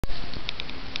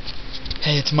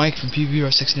Hey, it's Mike from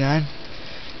PB69,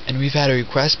 and we've had a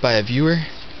request by a viewer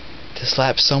to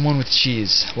slap someone with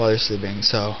cheese while they're sleeping.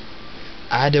 So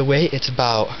I had to wait. It's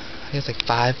about, I think it's like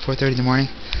 4:30 in the morning,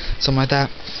 something like that.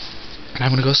 And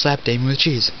I'm gonna go slap Damien with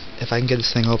cheese if I can get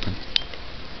this thing open.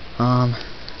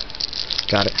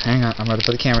 Got it. Hang on. I'm about to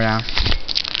put the camera down.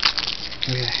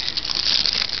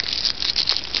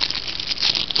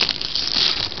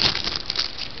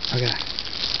 Okay.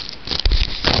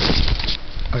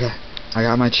 Okay. I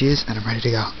got my cheese and I'm ready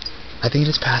to go. I think he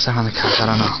just passed out on the couch. I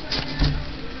don't know.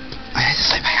 I need to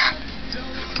sleep. Hang on.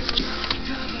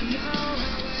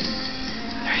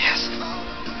 There he is.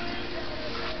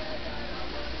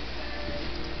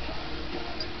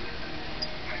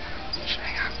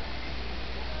 Hang on.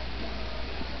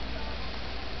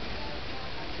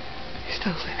 He's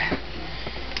still sleeping.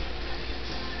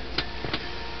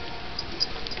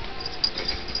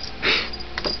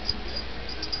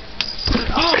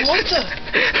 Oh, what the?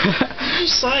 You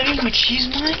sliding my cheese,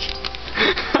 Mike?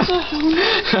 What the hell,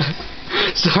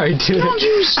 man? Sorry, dude. No,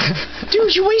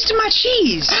 dude, you wasted my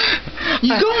cheese.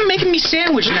 You going making me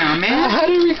sandwich now, man. I had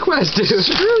a request, dude.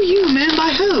 Screw you, man.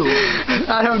 By who?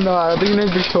 I don't know. I think her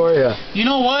name's Victoria. You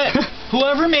know what?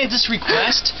 Whoever made this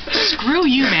request, screw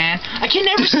you, man. I can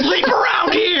never sleep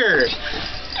around here.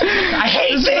 I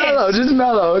hate Just this. mellow, just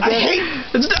mellow, okay? I hate...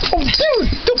 Oh, dude,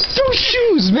 those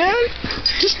shoes, man.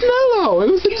 Just mellow.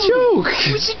 It was a joke.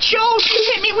 It was a joke. You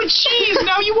hit me with cheese.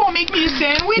 Now you won't make me a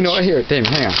sandwich. You know what? Here,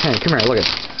 Damien, hang on. Come here, look at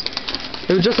it.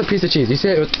 It was just a piece of cheese. You see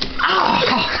it? It was...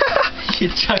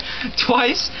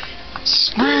 Twice?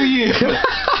 Screw you.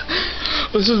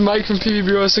 This is Mike from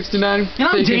PB69. And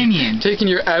I'm Damien. Taking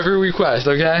your every request,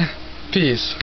 okay? Peace.